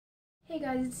Hey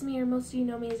guys, it's me, or most of you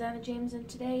know me as Anna James, and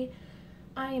today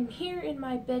I am here in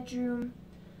my bedroom.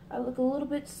 I look a little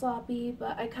bit sloppy,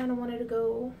 but I kind of wanted to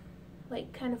go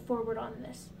kind of forward on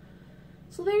this.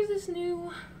 So there's this new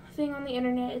thing on the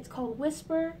internet. It's called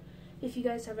Whisper, if you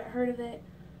guys haven't heard of it.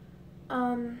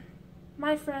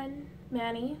 My friend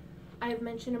Manny, I've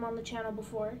mentioned him on the channel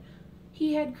before.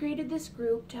 He had created this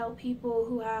group to help people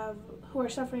who are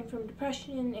suffering from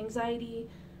depression, anxiety,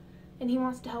 and he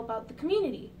wants to help out the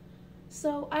community.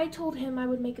 So I told him I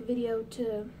would make a video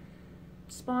to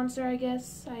sponsor, I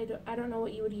guess, I don't know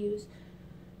what you would use,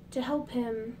 to help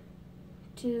him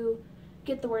to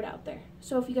get the word out there.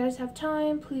 So if you guys have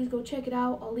time, please go check it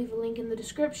out. I'll leave a link in the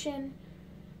description.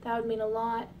 That would mean a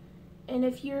lot. And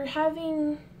if you're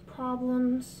having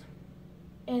problems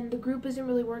and the group isn't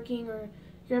really working, or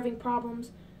you're having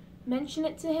problems, mention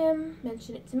it to him,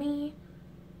 mention it to me.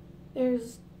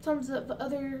 There's tons of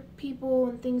other people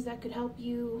and things that could help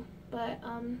you. But,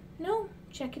 no,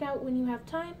 check it out when you have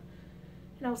time,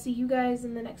 and I'll see you guys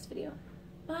in the next video.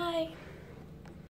 Bye!